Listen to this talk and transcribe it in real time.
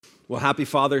Well, happy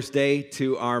Father's Day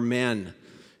to our men.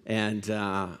 And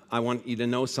I want you to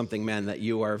know something, men, that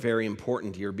you are very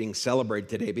important. You're being celebrated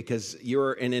today because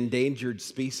you're an endangered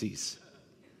species.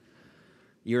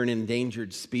 You're an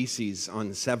endangered species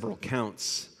on several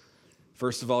counts.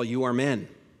 First of all, you are men.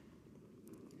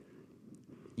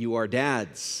 You are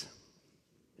dads.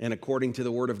 And according to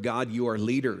the Word of God, you are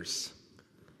leaders.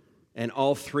 And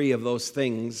all three of those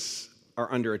things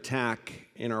are under attack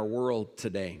in our world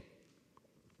today.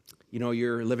 You know,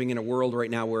 you're living in a world right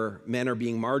now where men are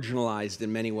being marginalized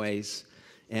in many ways,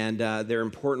 and their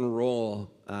important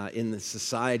role in the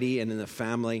society and in the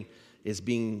family is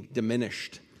being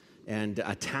diminished and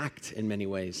attacked in many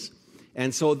ways.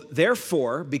 And so,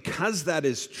 therefore, because that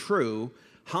is true,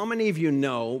 how many of you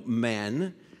know,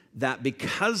 men, that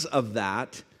because of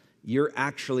that, you're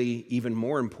actually even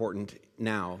more important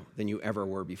now than you ever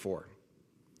were before?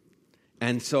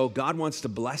 And so God wants to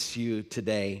bless you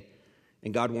today,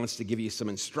 and God wants to give you some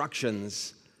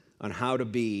instructions on how to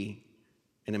be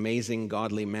an amazing,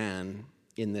 godly man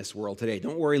in this world today.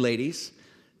 Don't worry, ladies.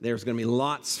 There's going to be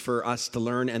lots for us to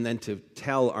learn and then to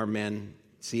tell our men,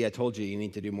 see, I told you, you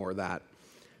need to do more of that.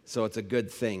 So it's a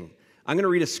good thing. I'm going to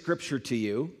read a scripture to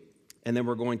you, and then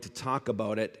we're going to talk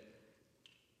about it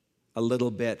a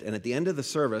little bit. And at the end of the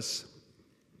service,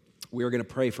 we are going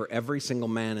to pray for every single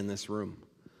man in this room.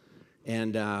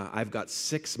 And I've got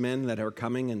 6 men that are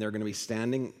coming, and they're going to be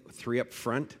standing, 3 up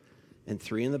front and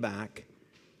 3 in the back.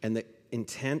 And the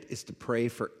intent is to pray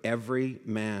for every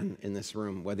man in this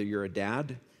room, whether you're a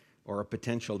dad or a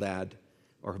potential dad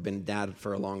or have been dad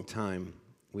for a long time.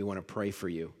 We want to pray for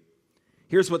you.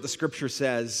 Here's what the scripture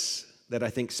says that I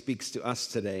think speaks to us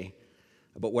today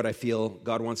about what I feel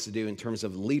God wants to do in terms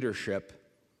of leadership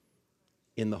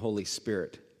in the Holy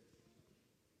Spirit.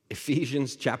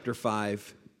 Ephesians chapter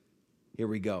 5. Here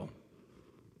we go.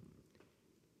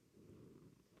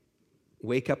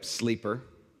 Wake up, sleeper.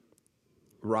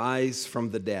 Rise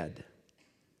from the dead,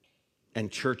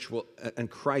 and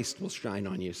Christ will shine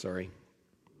on you.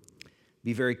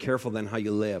 Be very careful then how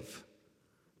you live,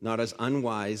 not as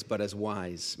unwise, but as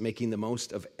wise, making the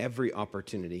most of every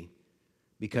opportunity,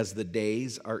 because the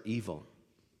days are evil.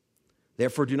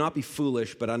 Therefore, do not be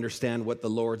foolish, but understand what the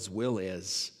Lord's will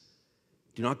is.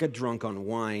 Do not get drunk on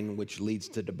wine, which leads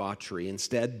to debauchery.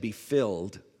 Instead, be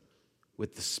filled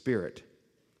with the Spirit,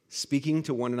 speaking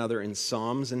to one another in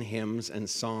psalms and hymns and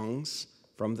songs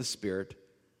from the Spirit.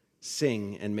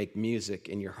 Sing and make music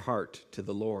in your heart to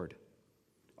the Lord,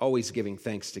 always giving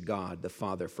thanks to God the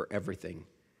Father for everything,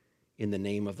 in the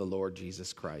name of the Lord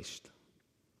Jesus Christ.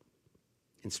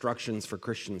 Instructions for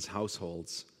Christians'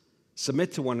 households.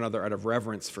 Submit to one another out of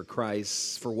reverence for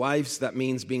Christ. For wives, that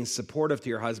means being supportive to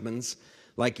your husbands,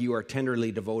 like you are tenderly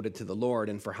devoted to the Lord.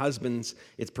 And for husbands,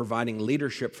 it's providing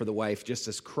leadership for the wife, just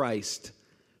as Christ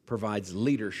provides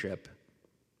leadership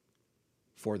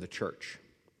for the church.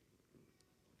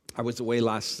 I was away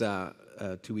last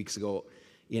 2 weeks ago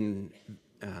in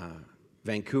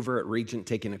Vancouver at Regent,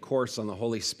 taking a course on the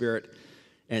Holy Spirit.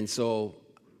 And so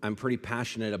I'm pretty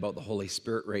passionate about the Holy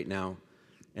Spirit right now.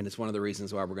 And it's one of the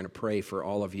reasons why we're going to pray for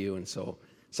all of you. And so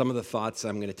some of the thoughts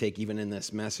I'm going to take even in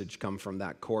this message come from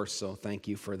that course. So thank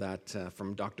you for that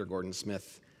from Dr. Gordon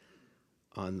Smith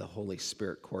on the Holy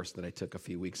Spirit course that I took a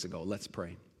few weeks ago. Let's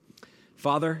pray.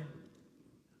 Father,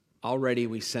 already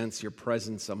we sense your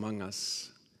presence among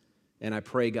us. And I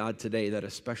pray, God, today that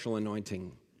a special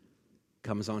anointing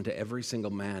comes onto every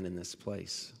single man in this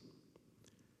place.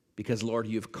 Because, Lord,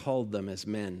 you've called them as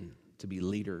men to be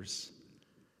leaders.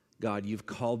 God, you've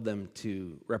called them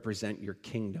to represent your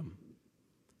kingdom.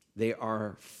 They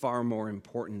are far more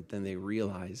important than they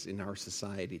realize in our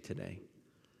society today.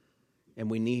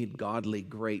 And we need godly,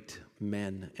 great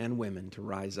men and women to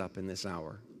rise up in this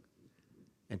hour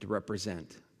and to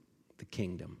represent the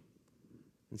kingdom.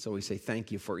 And so we say thank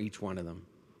you for each one of them.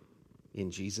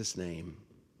 In Jesus' name,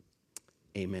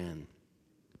 amen.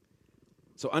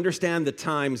 So understand the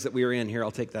times that we are in here. I'll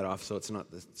take that off so it's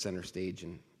not the center stage.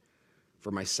 And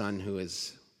for my son, who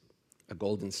is a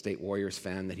Golden State Warriors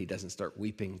fan, that he doesn't start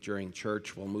weeping during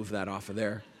church, we'll move that off of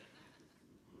there.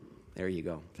 There you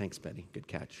go. Thanks, Betty. Good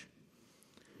catch.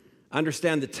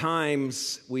 Understand the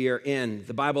times we are in.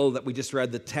 The Bible that we just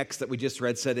read, the text that we just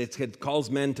read, said it calls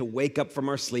men to wake up from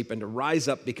our sleep and to rise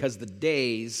up because the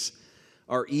days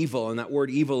are evil. And that word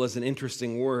evil is an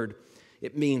interesting word.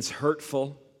 It means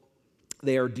hurtful.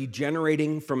 They are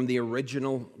degenerating from the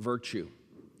original virtue.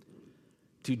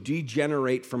 To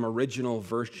degenerate from original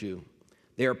virtue.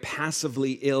 They are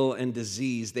passively ill and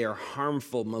diseased. They are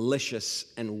harmful, malicious,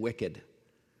 and wicked.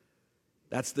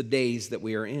 That's the days that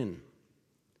we are in.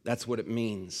 That's what it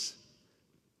means.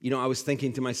 I was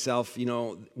thinking to myself,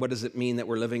 what does it mean that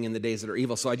we're living in the days that are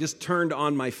evil? So I just turned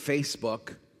on my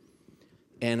Facebook,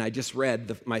 and I just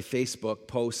read my Facebook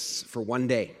posts for one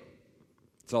day.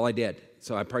 That's all I did.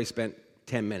 So I probably spent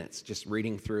 10 minutes just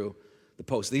reading through the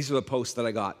posts. These are the posts that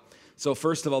I got. So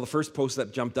first of all, the first post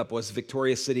that jumped up was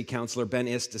Victoria City Councillor Ben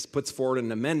Istis puts forward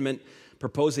an amendment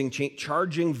proposing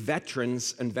charging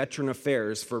veterans and veteran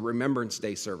affairs for Remembrance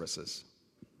Day services.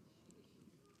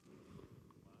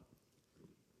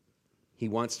 He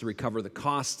wants to recover the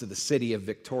costs to the city of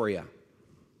Victoria.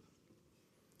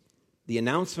 The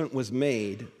announcement was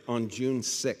made on June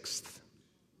 6th.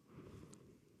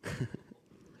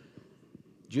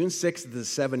 June 6th is the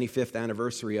 75th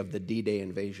anniversary of the D-Day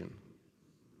invasion.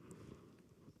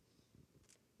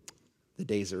 The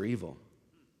days are evil.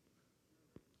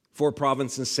 4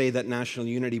 provinces say that national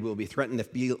unity will be threatened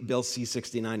if Bill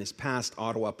C-69 is passed.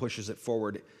 Ottawa pushes it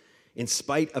forward. In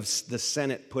spite of the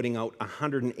Senate putting out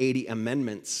 180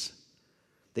 amendments,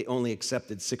 they only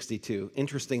accepted 62.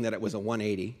 Interesting that it was a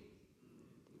 180.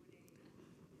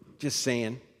 Just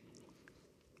saying.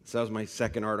 So that was my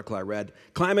second article I read.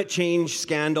 Climate change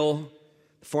scandal.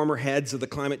 Former heads of the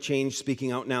climate change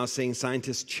speaking out now, saying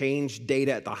scientists changed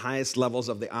data at the highest levels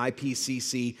of the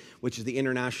IPCC, which is the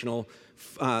international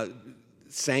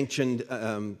sanctioned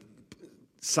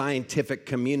scientific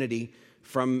community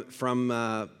from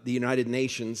the United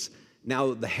Nations.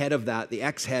 Now the head of that, the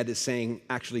ex-head, is saying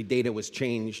actually data was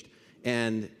changed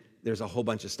and there's a whole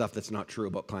bunch of stuff that's not true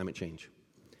about climate change.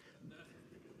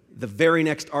 The very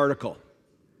next article,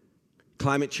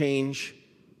 climate change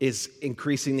is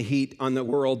increasing the heat on the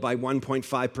world by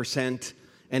 1.5%,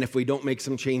 and if we don't make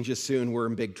some changes soon, we're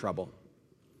in big trouble.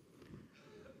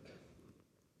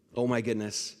 Oh my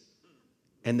goodness.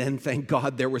 And then thank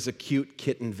God there was a cute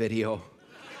kitten video.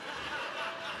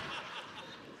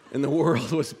 And the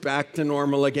world was back to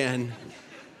normal again.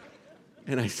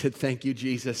 And I said, thank you,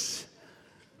 Jesus.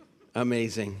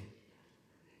 Amazing.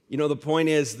 The point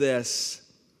is this.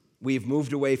 We've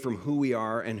moved away from who we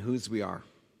are and whose we are.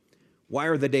 Why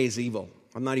are the days evil?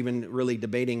 I'm not even really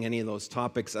debating any of those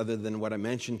topics other than what I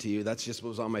mentioned to you. That's just what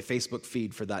was on my Facebook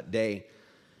feed for that day.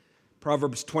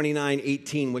 Proverbs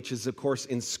 29:18, which is, of course,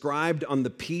 inscribed on the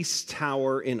Peace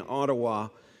Tower in Ottawa,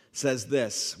 says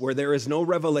this: where there is no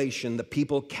revelation, the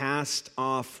people cast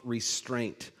off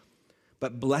restraint.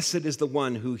 But blessed is the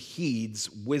one who heeds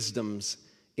wisdom's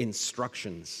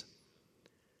instructions.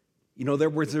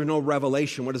 Where there's no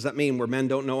revelation, what does that mean? Where men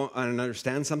don't know and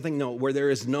understand something? No, where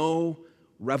there is no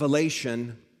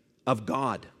revelation of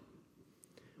God.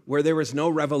 Where there is no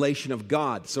revelation of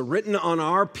God. So written on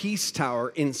our Peace Tower,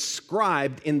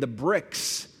 inscribed in the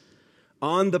bricks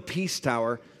on the Peace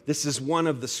Tower, this is one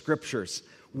of the scriptures,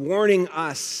 warning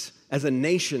us as a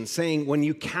nation, saying when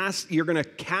you're going to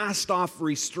cast off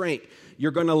restraint.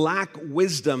 You're going to lack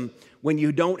wisdom when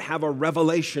you don't have a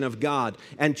revelation of God.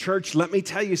 And church, let me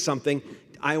tell you something.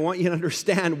 I want you to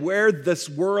understand where this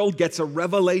world gets a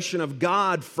revelation of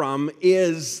God from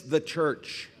is the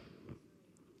church.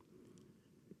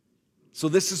 So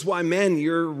this is why, men,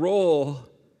 your role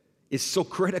is so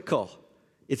critical.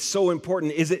 It's so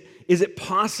important. Is it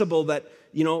possible that,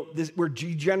 we're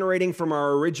degenerating from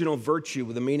our original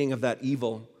virtue, the meaning of that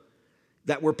evil,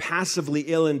 that we're passively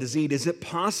ill and diseased? Is it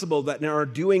possible that in our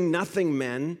doing nothing,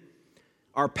 men,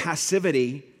 our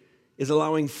passivity is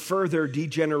allowing further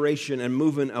degeneration and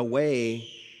movement away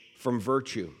from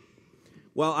virtue?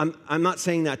 Well, I'm not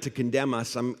saying that to condemn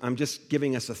us. I'm just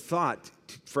giving us a thought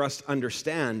for us to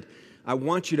understand. I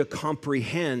want you to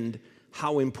comprehend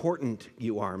how important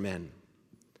you are, men.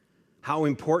 How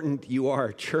important you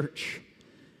are, church.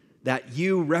 That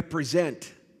you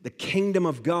represent the kingdom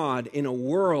of God in a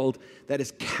world that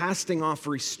is casting off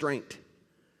restraint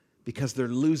because they're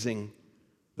losing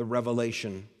the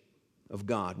revelation of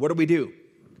God. What do?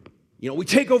 We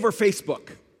take over Facebook.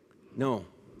 No,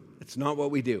 that's not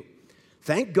what we do.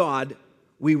 Thank God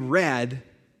we read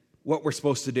what we're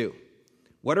supposed to do.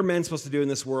 What are men supposed to do in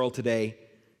this world today?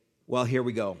 Well, here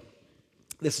we go.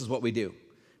 This is what we do.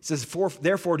 It says,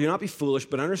 therefore, do not be foolish,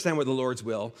 but understand what the Lord's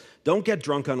will. Don't get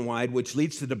drunk on wine, which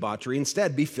leads to debauchery.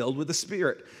 Instead, be filled with the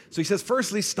Spirit. So he says,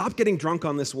 firstly, stop getting drunk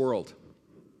on this world.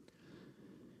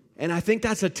 And I think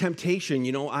that's a temptation.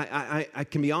 I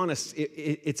can be honest.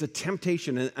 It's a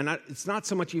temptation. And it's not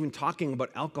so much even talking about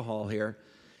alcohol here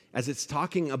as it's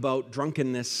talking about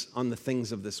drunkenness on the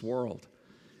things of this world.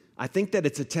 I think that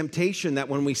it's a temptation that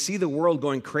when we see the world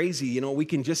going crazy, we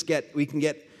can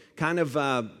get kind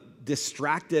of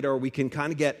distracted, or we can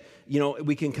kind of get,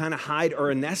 we can kind of hide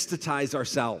or anesthetize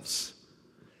ourselves.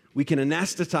 We can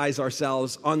anesthetize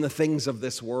ourselves on the things of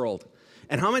this world.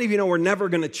 And how many of you know we're never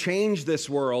going to change this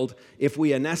world if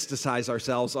we anesthetize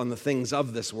ourselves on the things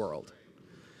of this world?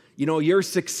 You know, your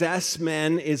success,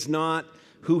 men, is not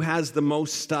who has the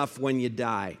most stuff when you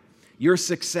die. Your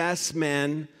success,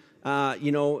 men,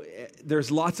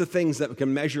 there's lots of things that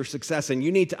can measure success, and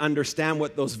you need to understand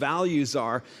what those values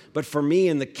are. But for me,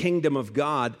 in the kingdom of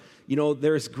God, you know,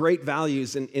 there's great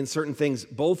values in certain things.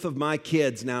 Both of my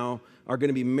kids now are going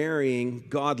to be marrying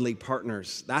godly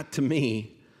partners. That, to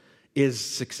me, is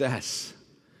success.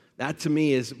 That, to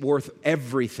me, is worth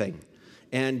everything.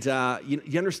 And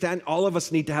you understand, all of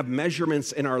us need to have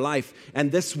measurements in our life.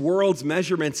 And this world's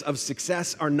measurements of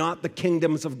success are not the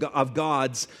kingdoms of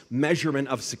God's measurement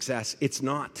of success. It's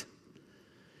not.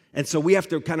 And so we have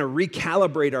to kind of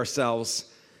recalibrate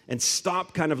ourselves and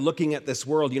stop kind of looking at this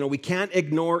world. You know, we can't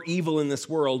ignore evil in this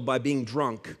world by being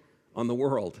drunk on the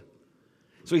world.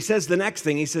 So he says the next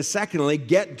thing, he says, secondly,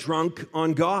 get drunk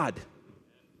on God.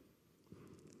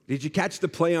 Did you catch the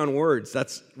play on words?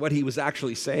 That's what he was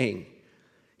actually saying.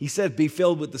 He said, be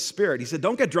filled with the Spirit. He said,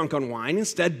 don't get drunk on wine.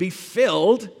 Instead, be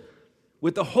filled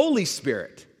with the Holy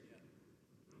Spirit.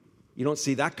 You don't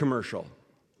see that commercial.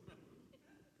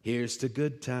 Here's to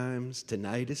good times.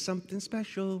 Tonight is something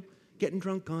special. Getting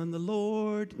drunk on the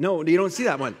Lord. No, you don't see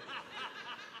that one.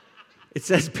 It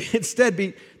says,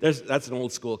 instead, that's an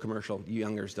old school commercial. You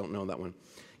youngers don't know that one.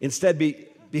 Instead,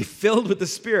 be filled with the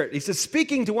Spirit. He says,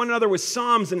 speaking to one another with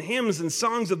psalms and hymns and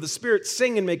songs of the Spirit,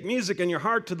 sing and make music in your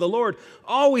heart to the Lord,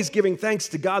 always giving thanks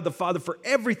to God the Father for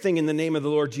everything in the name of the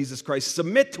Lord Jesus Christ.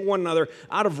 Submit to one another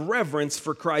out of reverence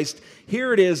for Christ.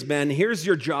 Here it is, men. Here's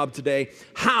your job today.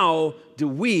 How do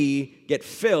we get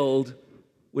filled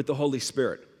with the Holy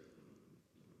Spirit?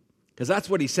 Because that's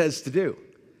what he says to do.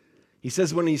 He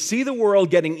says, when you see the world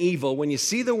getting evil, when you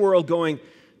see the world going,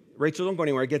 Rachel, don't go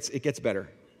anywhere. It gets better.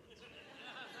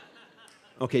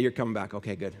 Okay, you're coming back.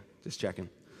 Okay, good. Just checking.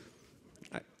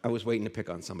 I was waiting to pick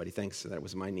on somebody. Thanks. That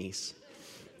was my niece.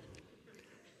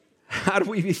 How do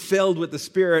we be filled with the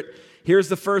Spirit? Here's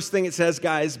the first thing it says,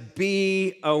 guys.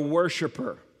 Be a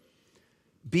worshiper.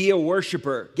 Be a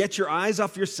worshiper. Get your eyes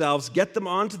off yourselves. Get them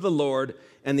onto the Lord.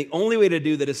 And the only way to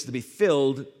do that is to be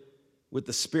filled with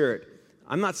the Spirit.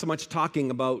 I'm not so much talking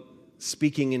about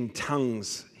speaking in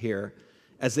tongues here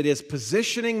as it is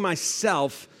positioning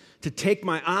myself to take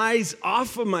my eyes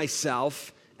off of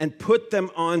myself and put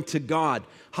them onto God.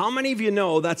 How many of you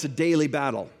know that's a daily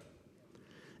battle?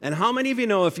 And how many of you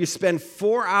know if you spend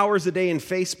 4 hours a day in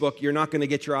Facebook, you're not going to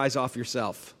get your eyes off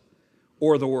yourself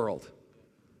or the world?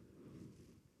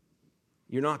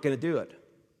 You're not going to do it.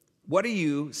 What are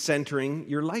you centering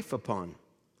your life upon?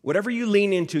 Whatever you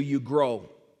lean into, you grow.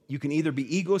 You can either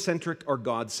be egocentric or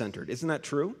God-centered. Isn't that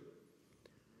true?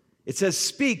 It says,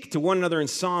 speak to one another in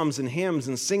psalms and hymns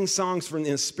and sing songs from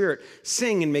the Spirit.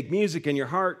 Sing and make music in your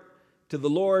heart to the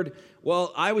Lord.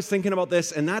 Well, I was thinking about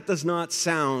this, and that does not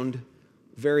sound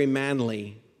very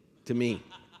manly to me.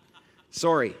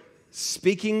 Sorry.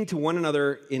 Speaking to one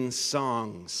another in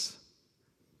songs.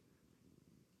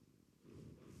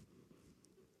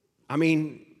 I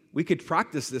mean, we could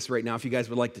practice this right now if you guys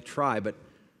would like to try, but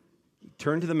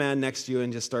turn to the man next to you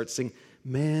and just start singing.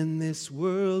 Man, this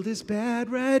world is bad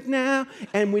right now,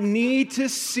 and we need to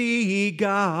see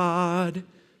God.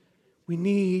 We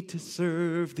need to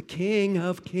serve the King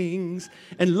of Kings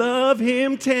and love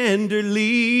Him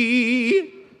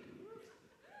tenderly.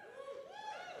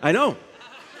 I know.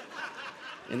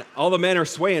 And all the men are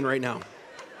swaying right now.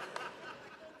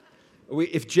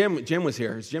 If Jim was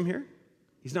here, is Jim here?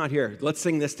 He's not here. Let's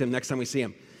sing this to him next time we see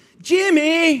him.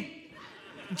 Jimmy,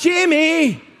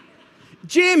 Jimmy,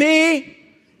 Jimmy,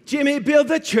 Jimmy, build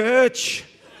the church.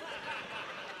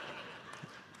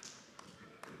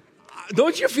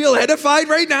 Don't you feel edified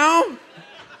right now?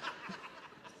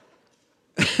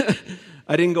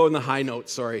 I didn't go in the high note,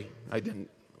 sorry. I didn't.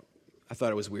 I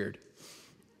thought it was weird.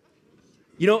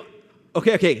 You know,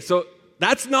 okay, so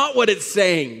that's not what it's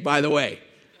saying, by the way.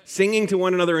 Singing to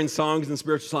one another in songs and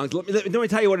spiritual songs. Let me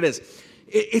tell you what it is.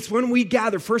 It's when we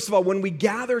gather, first of all, when we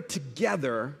gather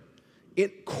together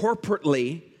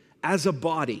corporately as a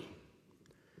body.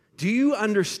 Do you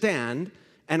understand,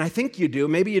 and I think you do,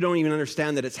 maybe you don't even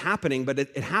understand that it's happening, but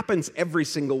it happens every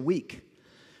single week,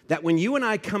 that when you and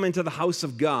I come into the house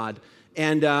of God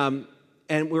and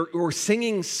we're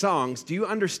singing songs, do you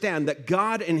understand that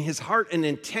God in His heart and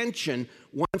intention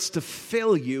wants to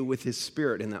fill you with His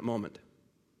Spirit in that moment?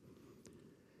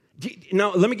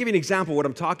 Now, let me give you an example of what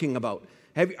I'm talking about.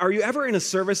 Are you ever in a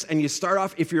service and you start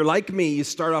off, if you're like me, you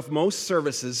start off most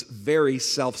services very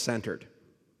self-centered.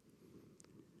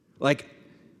 Like,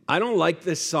 I don't like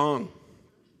this song.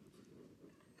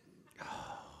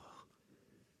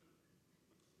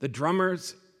 The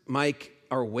drummer's mic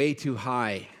are way too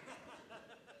high.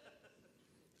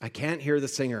 I can't hear the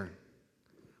singer.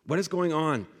 What is going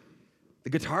on? The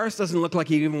guitarist doesn't look like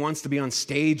he even wants to be on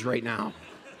stage right now.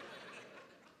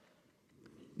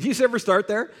 Do you ever start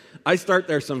there? I start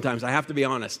there sometimes, I have to be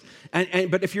honest.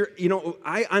 But if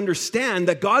I understand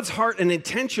that God's heart and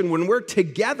intention when we're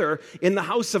together in the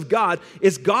house of God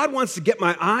is God wants to get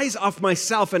my eyes off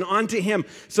myself and onto Him.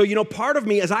 So, part of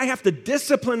me is I have to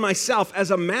discipline myself as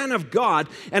a man of God,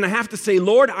 and I have to say,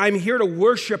 Lord, I'm here to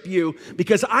worship you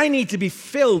because I need to be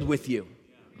filled with you.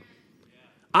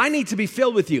 I need to be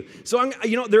filled with you. So,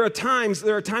 there are times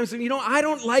when, I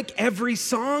don't like every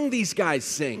song these guys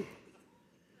sing.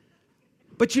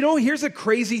 But here's a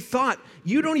crazy thought.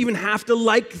 You don't even have to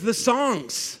like the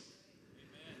songs.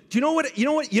 Do you know what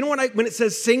when it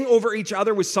says sing over each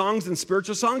other with songs and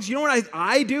spiritual songs, you know what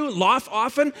I do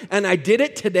often, and I did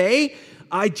it today?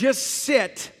 I just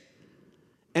sit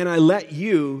and I let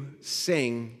you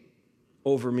sing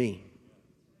over me.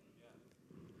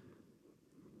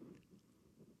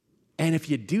 And if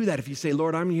you do that, if you say,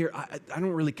 Lord, I'm here, I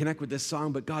don't really connect with this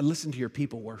song, but God, listen to your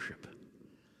people worship.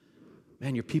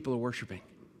 Man, your people are worshiping.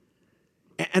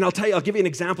 And I'll give you an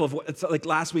example of what it's like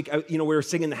last week. We were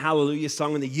singing the Hallelujah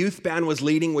song, and the youth band was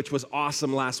leading, which was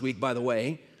awesome last week, by the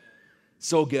way.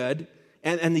 So good.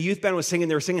 And the youth band was singing,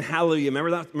 they were singing Hallelujah.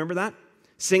 Remember that?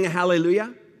 Sing a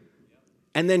Hallelujah.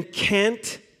 And then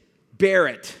Kent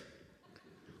Barrett,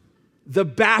 the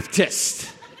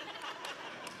Baptist,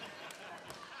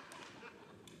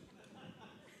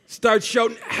 starts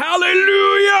shouting,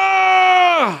 Hallelujah!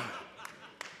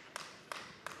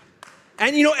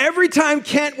 And every time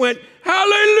Kent went, Hallelujah!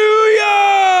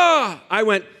 I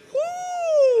went,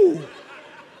 whoo!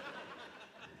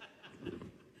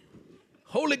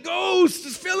 Holy Ghost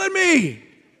is filling me.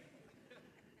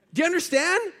 Do you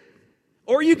understand?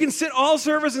 Or you can sit all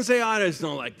service and say, I just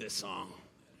don't like this song.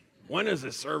 When is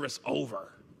this service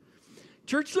over?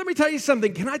 Church, let me tell you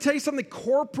something. Can I tell you something?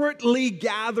 Corporately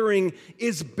gathering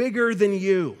is bigger than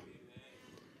you.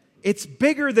 It's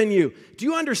bigger than you. Do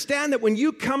you understand that when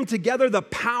you come together, the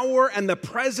power and the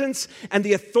presence and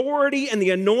the authority and the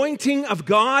anointing of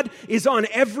God is on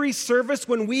every service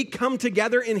when we come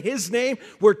together in His name,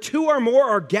 where two or more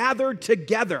are gathered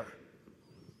together?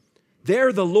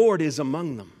 There the Lord is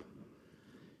among them.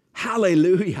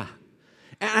 Hallelujah.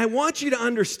 And I want you to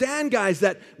understand, guys,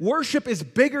 that worship is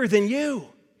bigger than you.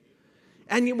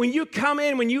 And when you come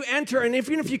in, when you enter, and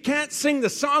even if you can't sing the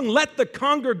song, let the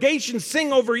congregation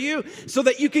sing over you so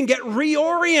that you can get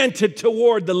reoriented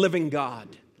toward the living God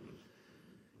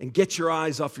and get your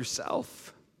eyes off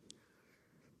yourself.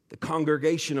 The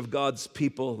congregation of God's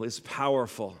people is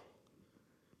powerful.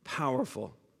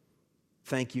 Powerful.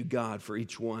 Thank you, God, for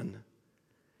each one.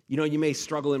 You may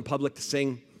struggle in public to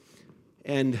sing,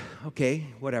 and okay,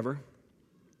 whatever.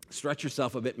 Stretch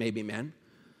yourself a bit, maybe, man.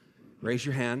 Raise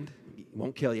your hand. It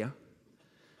won't kill you.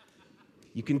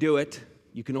 You can do it.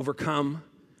 You can overcome.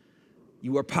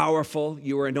 You are powerful.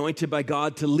 You are anointed by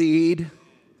God to lead.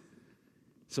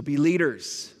 So be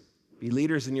leaders. Be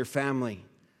leaders in your family.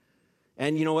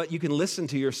 And you know what? You can listen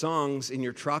to your songs in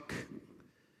your truck.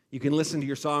 You can listen to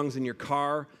your songs in your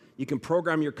car. You can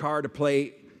program your car to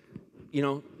play,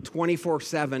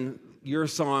 24/7 your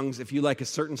songs if you like a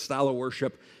certain style of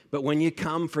worship. But when you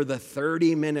come for the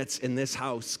 30 minutes in this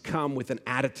house, come with an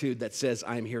attitude that says,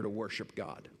 I'm here to worship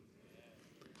God.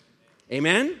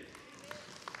 Amen?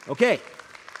 Okay.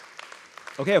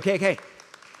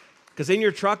 Because in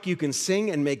your truck, you can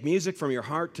sing and make music from your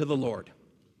heart to the Lord.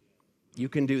 You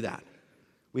can do that.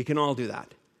 We can all do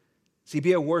that. See,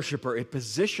 be a worshiper. It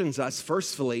positions us,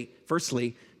 firstly,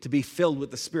 to be filled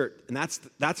with the Spirit. And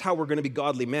that's how we're going to be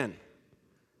godly men.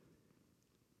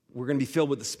 We're going to be filled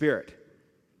with the Spirit.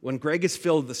 When Greg is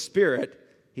filled with the Spirit,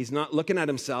 he's not looking at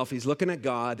himself, he's looking at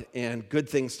God, and good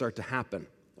things start to happen.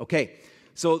 Okay,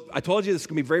 so I told you this is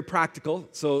going to be very practical.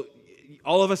 So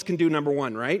all of us can do number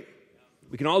one, right?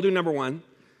 We can all do number one.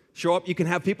 Show up. You can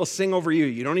have people sing over you.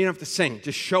 You don't even have to sing.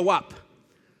 Just show up.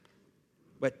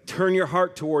 But turn your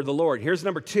heart toward the Lord. Here's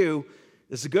number two.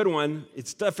 This is a good one.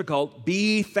 It's difficult.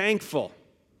 Be thankful.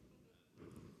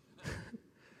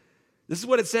 This is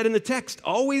what it said in the text.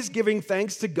 Always giving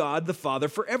thanks to God the Father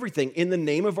for everything in the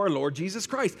name of our Lord Jesus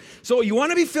Christ. So you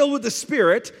want to be filled with the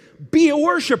Spirit, be a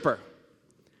worshiper.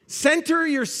 Center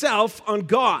yourself on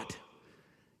God.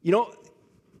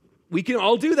 We can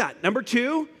all do that. Number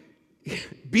two,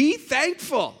 be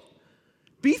thankful.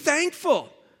 Be thankful.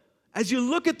 As you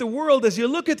look at the world, as you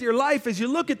look at your life, as you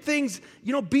look at things,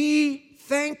 be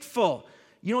thankful.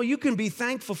 You can be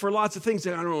thankful for lots of things.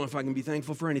 I don't know if I can be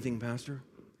thankful for anything, Pastor.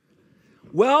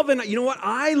 Well, then, you know what?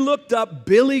 I looked up,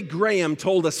 Billy Graham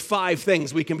told us 5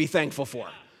 things we can be thankful for.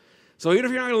 So even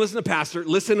if you're not going to listen to Pastor,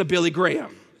 listen to Billy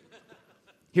Graham.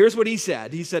 Here's what he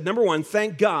said. He said, number 1,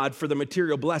 thank God for the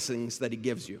material blessings that he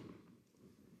gives you.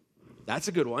 That's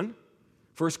a good one.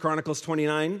 1 Chronicles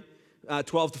 29,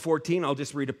 12 to 14. I'll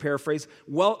just read a paraphrase.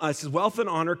 Well, it says, wealth and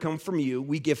honor come from you.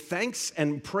 We give thanks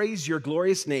and praise your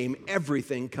glorious name.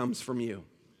 Everything comes from you.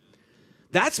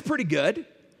 That's pretty good.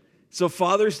 So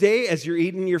Father's Day, as you're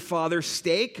eating your father's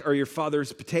steak or your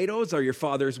father's potatoes or your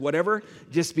father's whatever,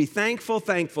 just be thankful,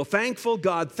 thankful, thankful.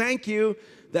 God, thank you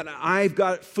that I've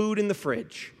got food in the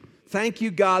fridge. Thank you,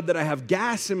 God, that I have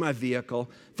gas in my vehicle.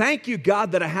 Thank you,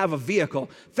 God, that I have a vehicle.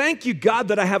 Thank you, God,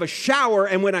 that I have a shower,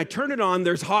 and when I turn it on,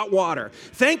 there's hot water.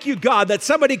 Thank you, God, that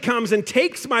somebody comes and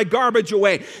takes my garbage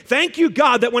away. Thank you,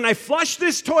 God, that when I flush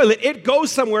this toilet, it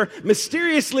goes somewhere,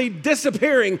 mysteriously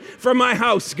disappearing from my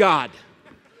house, God.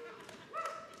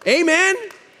 Amen?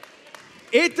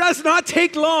 It does not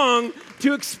take long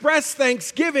to express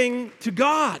thanksgiving to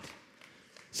God.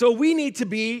 So we need to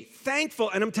be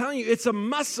thankful. And I'm telling you, it's a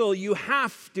muscle you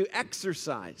have to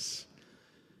exercise.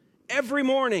 Every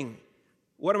morning,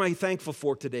 what am I thankful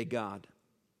for today, God?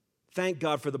 Thank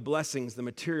God for the blessings, the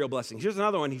material blessings. Here's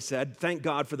another one he said. Thank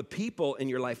God for the people in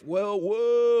your life.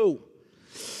 Whoa.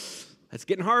 That's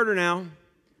getting harder now.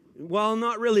 Well,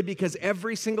 not really, because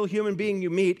every single human being you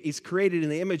meet is created in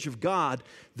the image of God.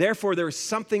 Therefore, there is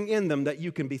something in them that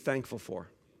you can be thankful for.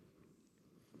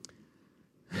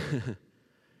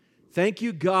 Thank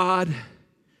you, God,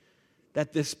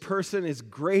 that this person is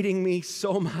grating me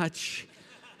so much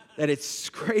that it's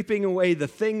scraping away the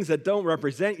things that don't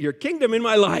represent your kingdom in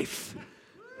my life.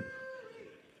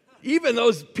 Even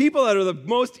those people that are the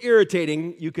most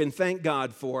irritating, you can thank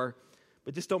God for,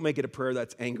 but just don't make it a prayer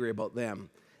that's angry about them.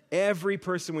 Every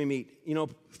person we meet,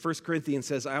 1 Corinthians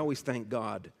says, I always thank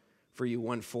God for you,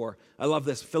 1:4. I love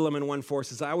this. Philemon 1:4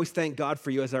 says, I always thank God for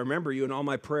you as I remember you in all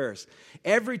my prayers.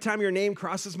 Every time your name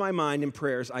crosses my mind in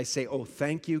prayers, I say, oh,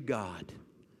 thank you, God.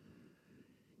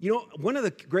 One of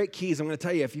the great keys, I'm going to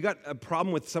tell you, if you got a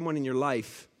problem with someone in your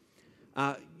life,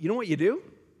 you know what you do?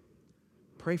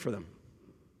 Pray for them.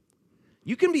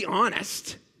 You can be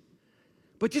honest,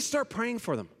 but just start praying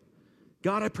for them.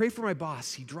 God, I pray for my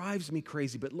boss. He drives me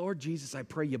crazy. But Lord Jesus, I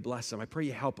pray you bless him. I pray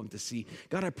you help him to see.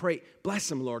 God, I pray,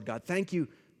 bless him, Lord God. Thank you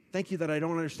that I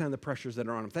don't understand the pressures that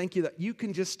are on him. Thank you that you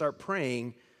can just start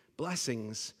praying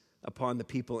blessings upon the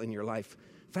people in your life.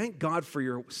 Thank God for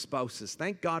your spouses.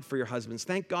 Thank God for your husbands.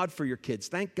 Thank God for your kids.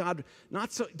 Thank God,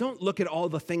 don't look at all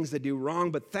the things they do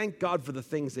wrong, but thank God for the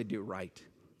things they do right.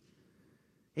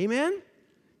 Amen?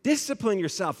 Discipline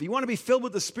yourself. If you want to be filled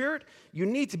with the Spirit, you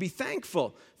need to be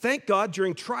thankful. Thank God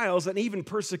during trials and even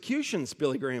persecutions,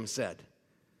 Billy Graham said.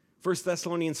 1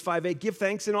 Thessalonians 5:8, give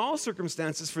thanks in all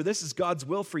circumstances, for this is God's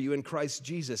will for you in Christ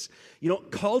Jesus.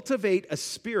 Cultivate a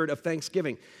spirit of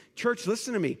thanksgiving. Church,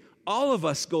 listen to me. All of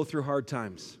us go through hard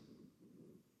times.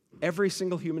 Every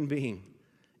single human being.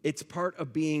 It's part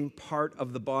of being part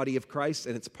of the body of Christ,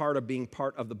 and it's part of being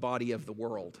part of the body of the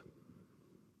world.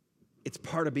 It's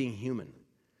part of being human.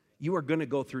 You are going to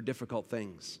go through difficult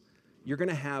things. You're going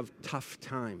to have tough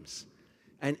times.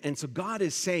 And so God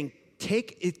is saying,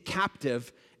 take it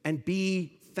captive and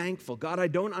be thankful. God, I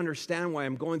don't understand why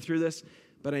I'm going through this,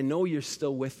 but I know you're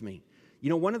still with me.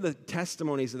 One of the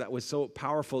testimonies that was so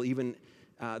powerful, even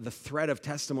the thread of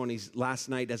testimonies last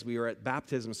night as we were at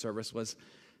baptism service, was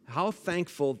how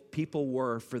thankful people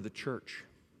were for the church.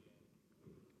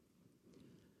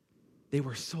 They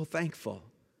were so thankful.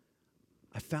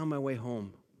 I found my way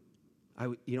home.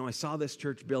 I saw this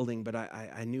church building, but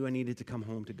I knew I needed to come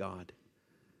home to God.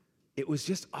 It was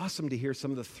just awesome to hear some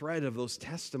of the thread of those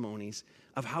testimonies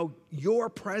of how your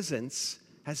presence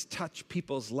has touched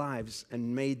people's lives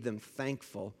and made them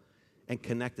thankful and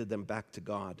connected them back to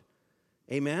God.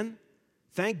 Amen?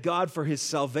 Thank God for his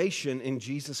salvation in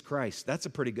Jesus Christ. That's a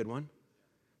pretty good one.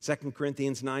 2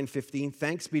 Corinthians 9:15,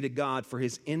 thanks be to God for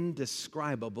his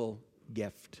indescribable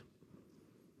gift.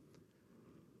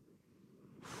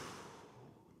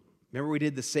 Remember we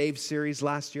did the Save series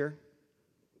last year?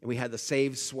 And we had the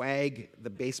Save swag, the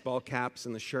baseball caps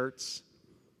and the shirts.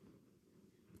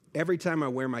 Every time I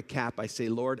wear my cap, I say,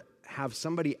 Lord, have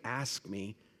somebody ask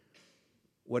me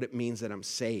what it means that I'm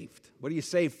saved. What are you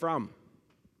saved from?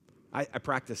 I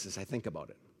practice this. I think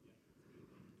about it.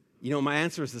 My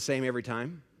answer is the same every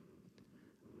time.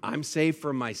 I'm saved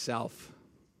from myself.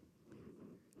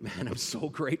 Man, I'm so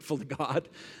grateful to God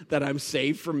that I'm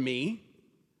saved from me.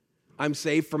 I'm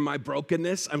saved from my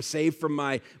brokenness. I'm saved from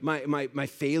my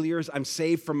failures. I'm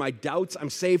saved from my doubts. I'm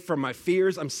saved from my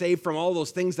fears. I'm saved from all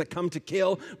those things that come to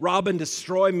kill, rob, and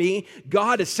destroy me.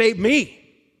 God has saved me.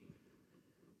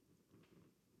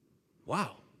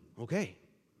 Wow, okay.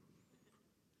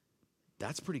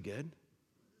 That's pretty good.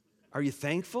 Are you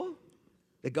thankful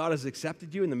that God has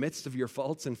accepted you in the midst of your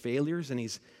faults and failures and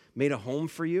he's made a home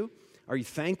for you? Are you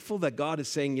thankful that God is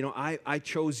saying, you know, I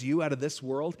chose you out of this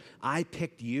world. I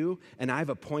picked you and I've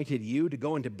appointed you to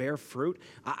go and to bear fruit.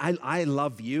 I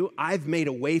love you. I've made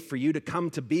a way for you to come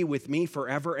to be with me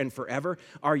forever and forever.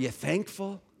 Are you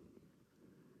thankful?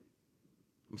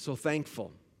 I'm so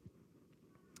thankful.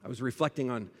 I was reflecting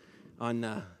on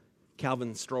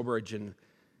Calvin Strobridge, and,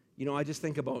 you know, I just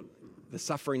think about the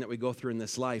suffering that we go through in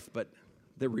this life, but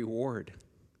the reward.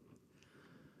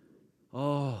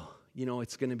 Oh, you know,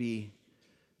 it's going to be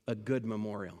a good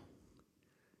memorial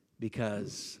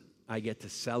because I get to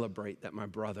celebrate that my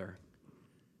brother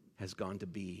has gone to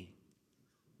be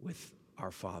with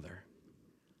our Father.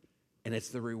 And it's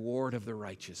the reward of the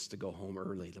righteous to go home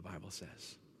early, the Bible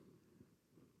says.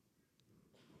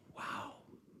 Wow.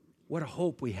 What a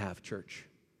hope we have, church.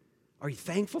 Are you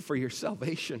thankful for your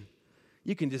salvation?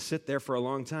 You can just sit there for a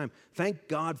long time. Thank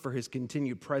God for his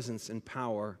continued presence and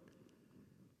power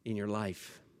in your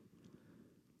life.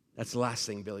 That's the last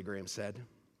thing Billy Graham said.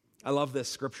 I love this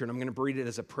scripture, and I'm going to read it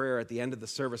as a prayer at the end of the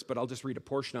service, but I'll just read a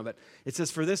portion of it. It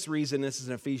says, for this reason, this is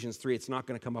in Ephesians 3, it's not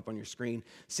going to come up on your screen.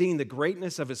 Seeing the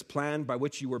greatness of his plan by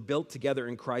which you were built together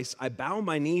in Christ, I bow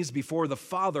my knees before the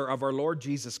Father of our Lord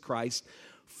Jesus Christ,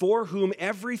 for whom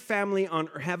every family on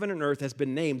heaven and earth has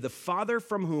been named, the Father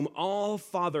from whom all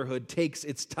fatherhood takes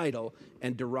its title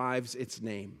and derives its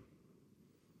name.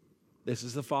 This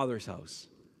is the Father's house.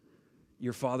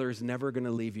 Your Father is never going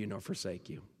to leave you nor forsake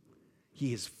you.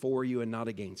 He is for you and not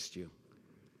against you.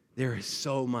 There is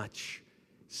so much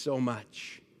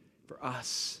for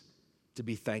us to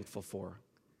be thankful for.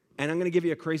 And I'm going to give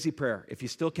you a crazy prayer. If you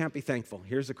still can't be thankful,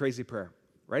 here's a crazy prayer.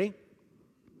 Ready?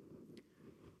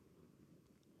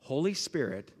 Holy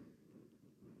Spirit,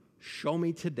 show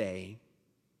me today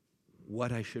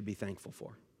what I should be thankful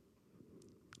for.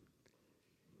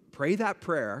 Pray that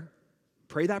prayer.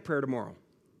 Pray that prayer tomorrow.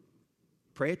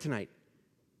 Pray it tonight.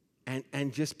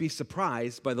 And just be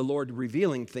surprised by the Lord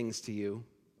revealing things to you.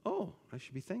 Oh, I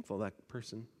should be thankful that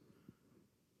person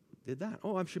did that.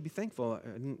 Oh, I should be thankful. I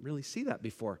didn't really see that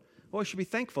before. Oh, I should be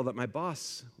thankful that my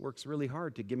boss works really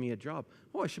hard to give me a job.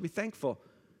 Oh, I should be thankful.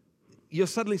 You'll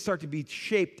suddenly start to be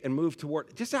shaped and moved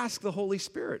toward. Just ask the Holy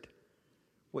Spirit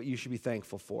what you should be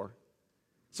thankful for.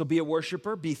 So be a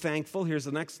worshiper, be thankful. Here's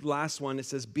the last one. It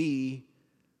says, be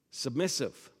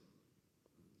submissive.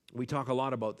 We talk a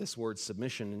lot about this word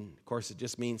submission, and of course it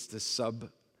just means to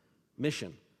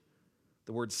submission.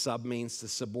 The word sub means to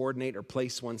subordinate or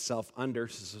place oneself under,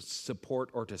 to support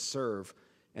or to serve.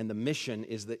 And the mission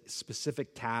is the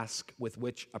specific task with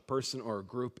which a person or a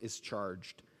group is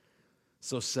charged.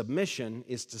 So submission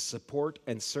is to support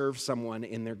and serve someone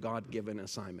in their God-given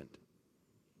assignment.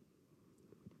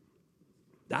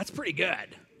 That's pretty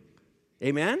good.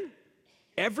 Amen?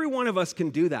 Every one of us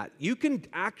can do that. You can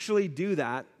actually do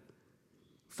that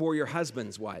for your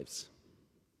husbands' wives.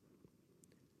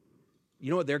 You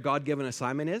know what their God-given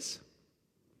assignment is?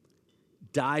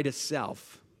 Die to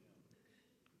self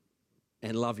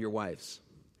and love your wives.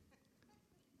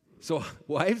 So,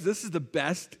 wives, this is the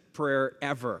best prayer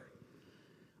ever.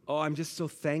 Oh, I'm just so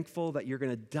thankful that you're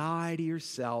going to die to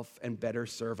yourself and better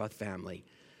serve a family.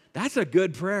 That's a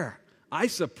good prayer. I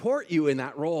support you in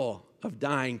that role of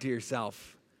dying to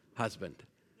yourself, husband.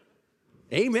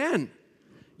 Amen.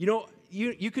 You know,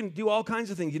 you can do all kinds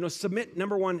of things. You know, submit,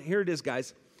 number one, here it is,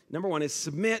 guys. Number one is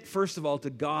submit, first of all, to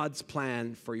God's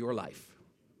plan for your life.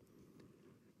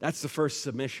 That's the first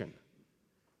submission.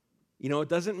 You know, it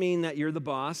doesn't mean that you're the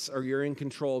boss or you're in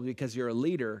control because you're a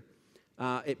leader.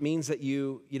 It means that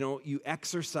you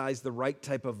exercise the right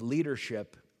type of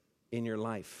leadership in your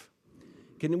life.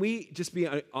 Can we just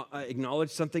acknowledge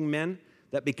something, men?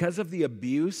 That because of the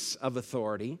abuse of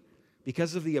authority,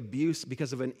 because of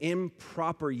an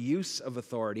improper use of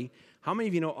authority, how many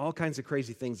of you know all kinds of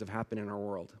crazy things have happened in our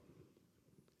world?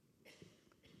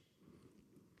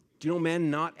 Do you know men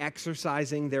not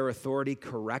exercising their authority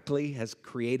correctly has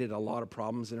created a lot of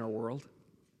problems in our world?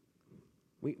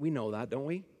 We know that, don't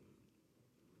we?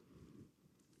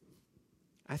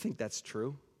 I think that's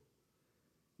true.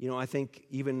 You know, I think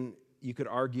even you could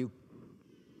argue,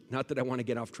 not that I want to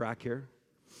get off track here,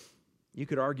 you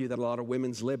could argue that a lot of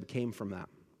women's lib came from that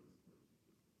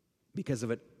because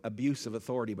of abuse of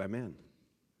authority by men.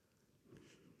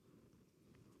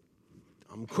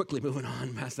 I'm quickly moving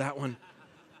on past that one.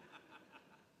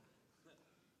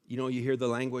 You know, you hear the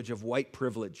language of white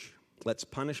privilege. Let's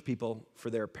punish people for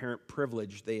their apparent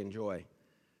privilege they enjoy.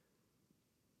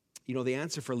 You know, the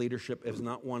answer for leadership is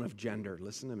not one of gender.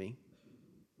 Listen to me.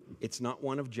 It's not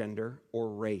one of gender or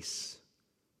race.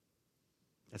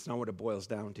 That's not what it boils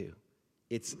down to.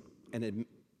 It's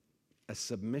a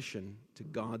submission to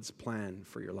God's plan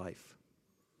for your life.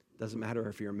 It doesn't matter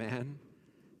if you're a man.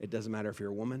 It doesn't matter if you're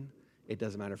a woman. It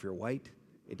doesn't matter if you're white.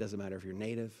 It doesn't matter if you're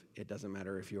native. It doesn't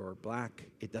matter if you're black.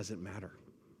 It doesn't matter.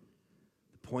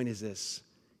 The point is this.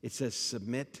 It says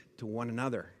submit to one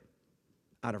another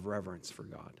out of reverence for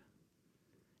God.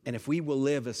 And if we will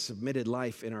live a submitted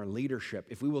life in our leadership,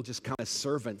 if we will just come as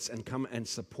servants and come and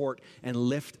support and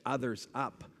lift others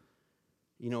up,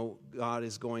 God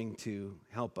is going to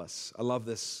help us. I love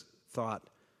this thought.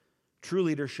 True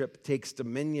leadership takes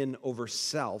dominion over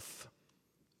self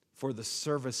for the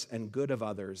service and good of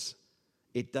others.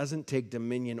 It doesn't take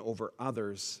dominion over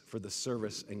others for the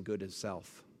service and good of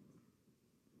self.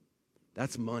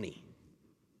 That's money.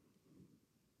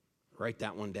 Write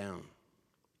that one down.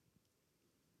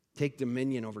 Take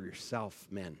dominion over yourself,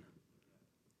 men,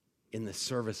 in the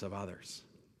service of others.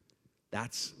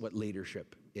 That's what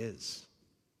leadership is.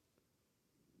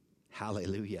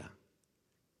 Hallelujah.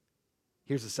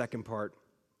 Here's the second part,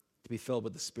 to be filled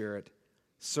with the Spirit.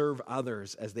 Serve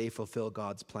others as they fulfill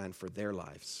God's plan for their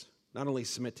lives. Not only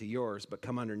submit to yours, but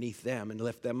come underneath them and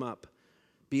lift them up.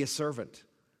 Be a servant.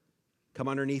 Come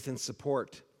underneath and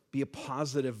support. Be a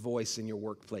positive voice in your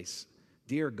workplace.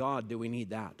 Dear God, do we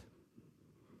need that?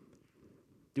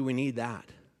 Do we need that?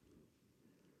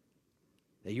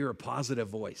 That you're a positive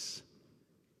voice.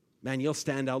 Man, you'll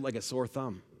stand out like a sore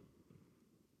thumb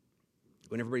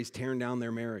when everybody's tearing down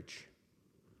their marriage,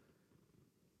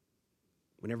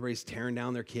 when everybody's tearing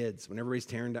down their kids, when everybody's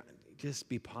tearing down, just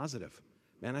be positive.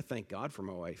 Man, I thank God for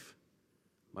my wife.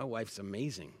 My wife's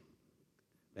amazing.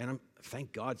 Man,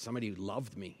 thank God somebody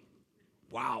loved me.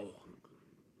 Wow.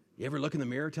 You ever look in the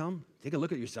mirror, tell them? Take a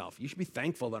look at yourself. You should be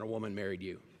thankful that a woman married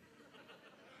you.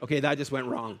 Okay, that just went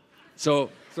wrong. So,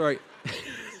 sorry.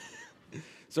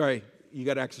 Sorry, you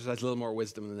got to exercise a little more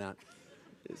wisdom than that.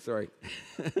 Sorry.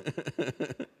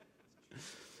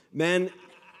 Men,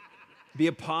 be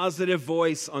a positive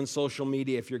voice on social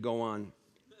media if you go on.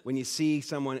 When you see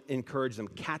someone, encourage them.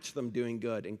 Catch them doing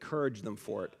good. Encourage them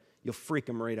for it. You'll freak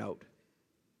them right out.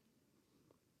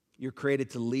 You're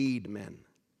created to lead, men.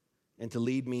 And to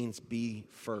lead means be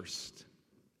first.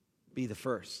 Be the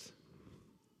first.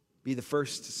 Be the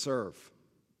first to serve.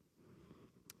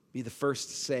 Be the first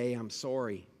to say, I'm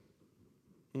sorry.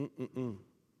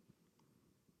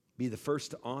 Be the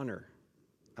first to honor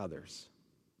others.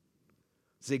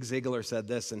 Zig Ziglar said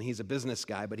this, and he's a business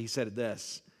guy, but he said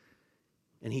this,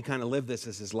 and he kind of lived this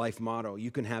as his life motto.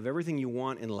 You can have everything you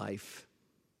want in life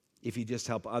if you just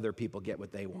help other people get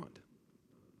what they want.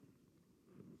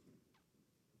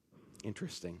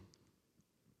 Interesting.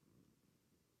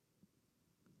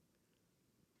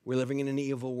 We're living in an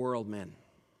evil world, men.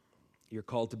 You're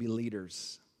called to be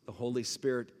leaders. The Holy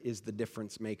Spirit is the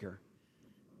difference maker.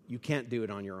 You can't do it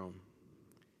on your own.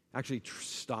 Actually,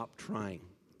 stop trying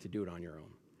to do it on your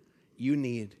own. You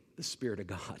need the Spirit of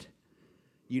God.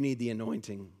 You need the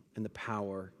anointing and the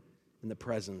power and the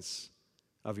presence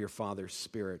of your Father's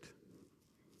Spirit.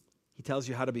 He tells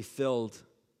you how to be filled.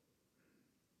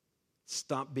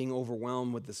 Stop being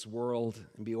overwhelmed with this world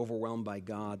and be overwhelmed by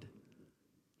God.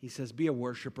 He says, be a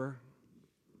worshiper.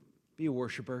 Be a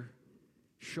worshiper.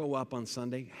 Show up on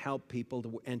Sunday. Help people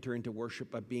to enter into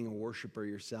worship by being a worshiper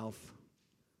yourself.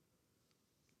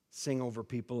 Sing over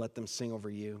people. Let them sing over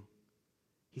you.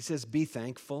 He says, be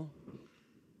thankful.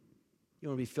 You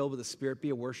want to be filled with the Spirit? Be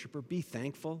a worshiper. Be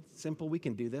thankful. Simple. We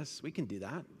can do this. We can do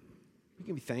that. We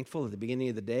can be thankful at the beginning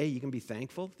of the day. You can be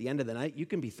thankful. At the end of the night, you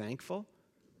can be thankful.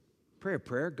 Pray a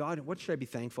prayer. God, what should I be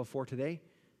thankful for today?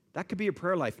 That could be your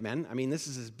prayer life, men. I mean, this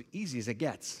is as easy as it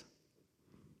gets.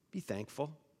 Be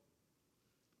thankful.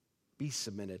 Be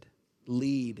submitted.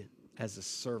 Lead as a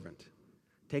servant.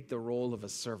 Take the role of a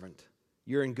servant.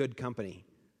 You're in good company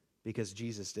because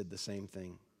Jesus did the same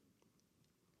thing.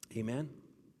 Amen?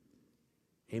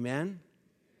 Amen?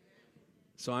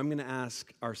 So I'm going to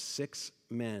ask our 6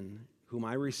 men whom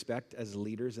I respect as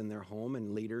leaders in their home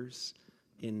and leaders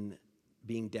in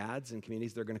being dads in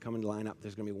communities. They're going to come and line up.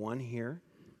 There's going to be one here,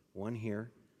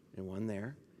 and one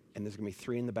there. And there's going to be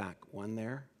 3 in the back. One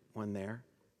there, one there,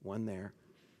 one there.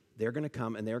 They're going to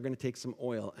come and they're going to take some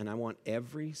oil. And I want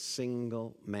every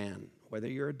single man, whether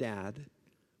you're a dad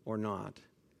or not,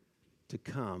 to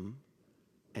come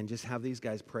and just have these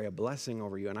guys pray a blessing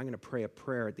over you. And I'm going to pray a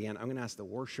prayer at the end. I'm going to ask the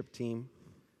worship team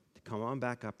to come on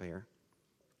back up here.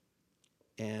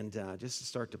 And just to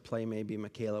start to play maybe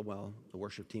Michaela while the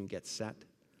worship team gets set.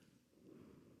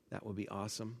 That would be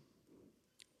awesome.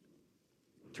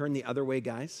 Turn the other way,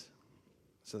 guys.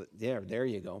 So that, there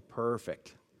you go.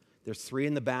 Perfect. There's 3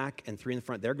 in the back and 3 in the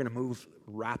front. They're going to move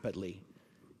rapidly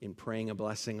in praying a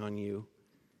blessing on you.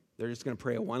 They're just going to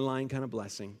pray a one-line kind of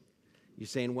blessing. You're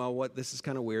saying, well, this is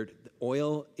kind of weird.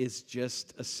 Oil is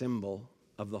just a symbol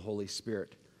of the Holy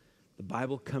Spirit. The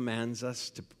Bible commands us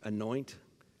to anoint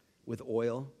with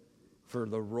oil for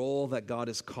the role that God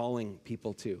is calling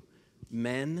people to.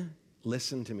 Men,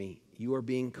 listen to me. You are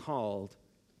being called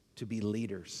to be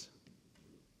leaders.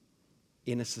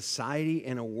 In a society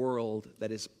and a world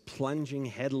that is plunging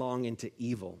headlong into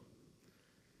evil,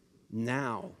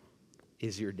 now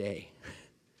is your day.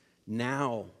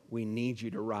 Now we need you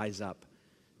to rise up,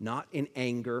 not in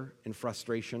anger and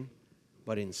frustration,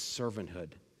 but in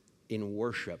servanthood, in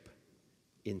worship,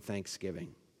 in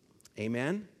thanksgiving.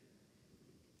 Amen?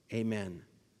 Amen.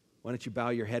 Why don't you bow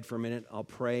your head for a minute? I'll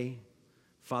pray.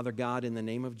 Father God, in the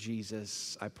name of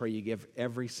Jesus, I pray you give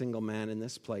every single man in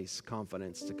this place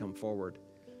confidence to come forward,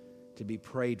 to be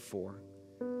prayed for.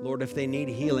 Lord, if they need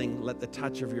healing, let the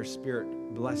touch of your Spirit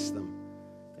bless them.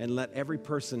 And let every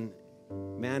person,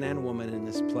 man and woman in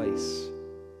this place,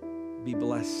 be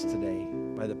blessed today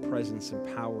by the presence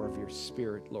and power of your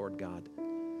Spirit, Lord God.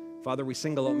 Father, we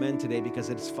single out men today because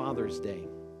it's Father's Day.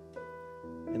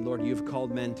 And Lord, you've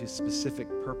called men to specific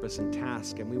purpose and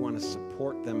task, and we want to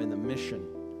support them in the mission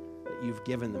that you've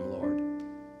given them, Lord,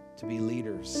 to be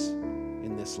leaders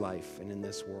in this life and in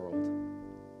this world.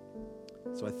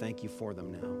 So I thank you for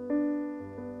them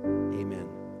now. Amen.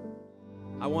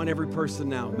 I want every person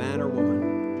now, man or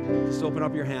woman, just open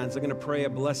up your hands. I'm going to pray a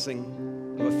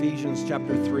blessing of Ephesians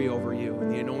chapter 3 over you,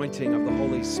 and the anointing of the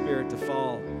Holy Spirit to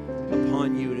fall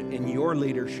upon you in your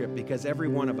leadership, because every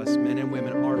one of us, men and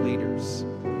women, are leaders.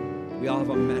 We all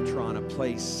have a metron, a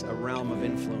place, a realm of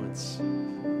influence.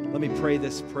 Let me pray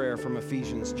this prayer from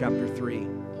Ephesians chapter 3.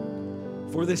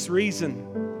 For this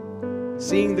reason,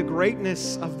 seeing the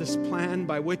greatness of this plan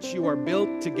by which you are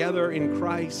built together in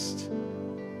Christ,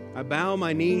 I bow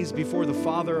my knees before the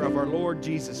Father of our Lord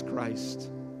Jesus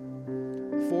Christ,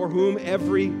 for whom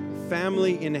every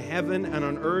family in heaven and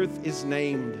on earth is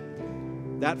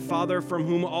named, that Father from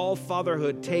whom all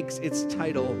fatherhood takes its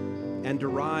title and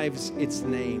derives its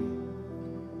name.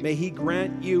 May he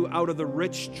grant you out of the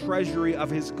rich treasury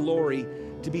of his glory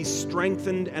to be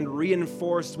strengthened and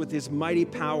reinforced with his mighty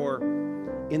power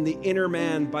in the inner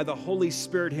man by the Holy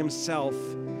Spirit himself,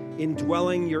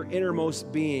 indwelling your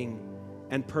innermost being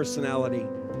and personality.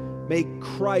 May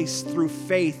Christ, through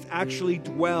faith, actually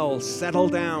dwell, settle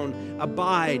down,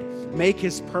 abide, make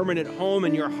his permanent home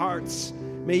in your hearts.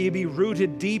 May you be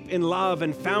rooted deep in love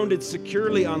and founded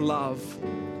securely on love.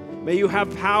 May you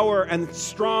have power and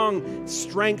strong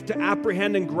strength to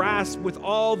apprehend and grasp with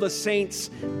all the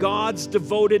saints, God's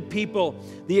devoted people,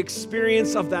 the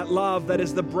experience of that love that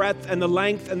is the breadth and the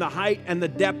length and the height and the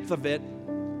depth of it,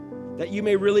 that you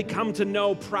may really come to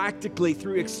know practically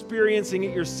through experiencing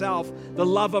it yourself, the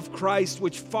love of Christ,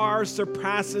 which far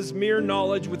surpasses mere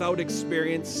knowledge without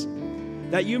experience,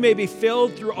 that you may be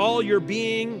filled through all your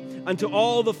being unto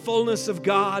all the fullness of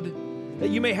God, that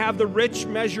you may have the rich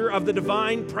measure of the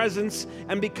divine presence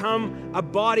and become a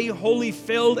body wholly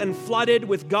filled and flooded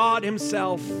with God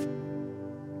himself.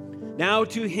 Now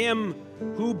to him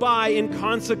who by, in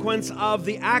consequence of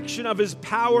the action of his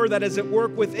power that is at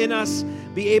work within us,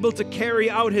 be able to carry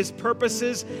out his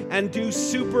purposes and do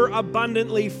super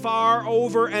abundantly far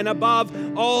over and above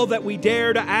all that we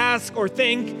dare to ask or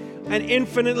think, and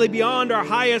infinitely beyond our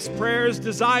highest prayers,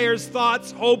 desires,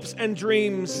 thoughts, hopes, and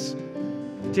dreams.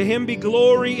 To him be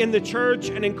glory in the church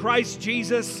and in Christ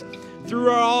Jesus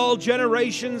through all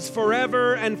generations,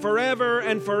 forever and forever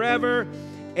and forever.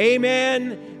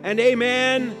 Amen and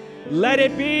amen. Let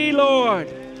it be, Lord.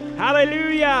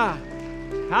 Hallelujah.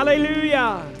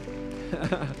 Hallelujah.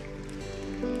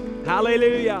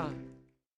 Hallelujah.